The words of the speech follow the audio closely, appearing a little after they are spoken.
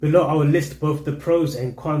Below I will list both the pros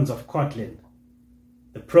and cons of Kotlin.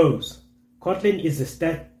 The pros. Kotlin is a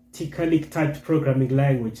statically typed programming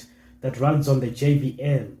language that runs on the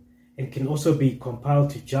JVM and can also be compiled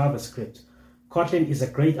to JavaScript. Kotlin is a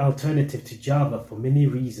great alternative to Java for many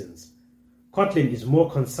reasons. Kotlin is more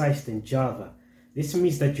concise than Java. This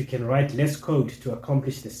means that you can write less code to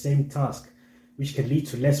accomplish the same task, which can lead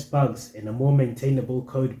to less bugs and a more maintainable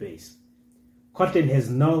code base. Kotlin has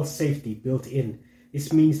null safety built in.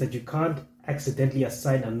 This means that you can't accidentally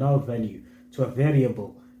assign a null value to a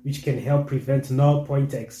variable, which can help prevent null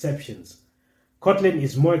pointer exceptions. Kotlin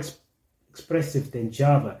is more expressive than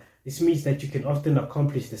Java. This means that you can often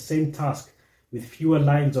accomplish the same task with fewer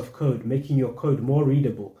lines of code, making your code more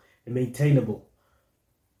readable and maintainable.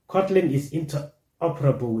 Kotlin is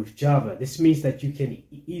interoperable with Java. This means that you can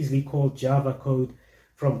easily call Java code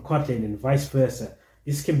from Kotlin and vice versa.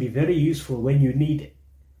 This can be very useful when you need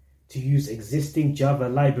to use existing Java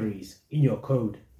libraries in your code.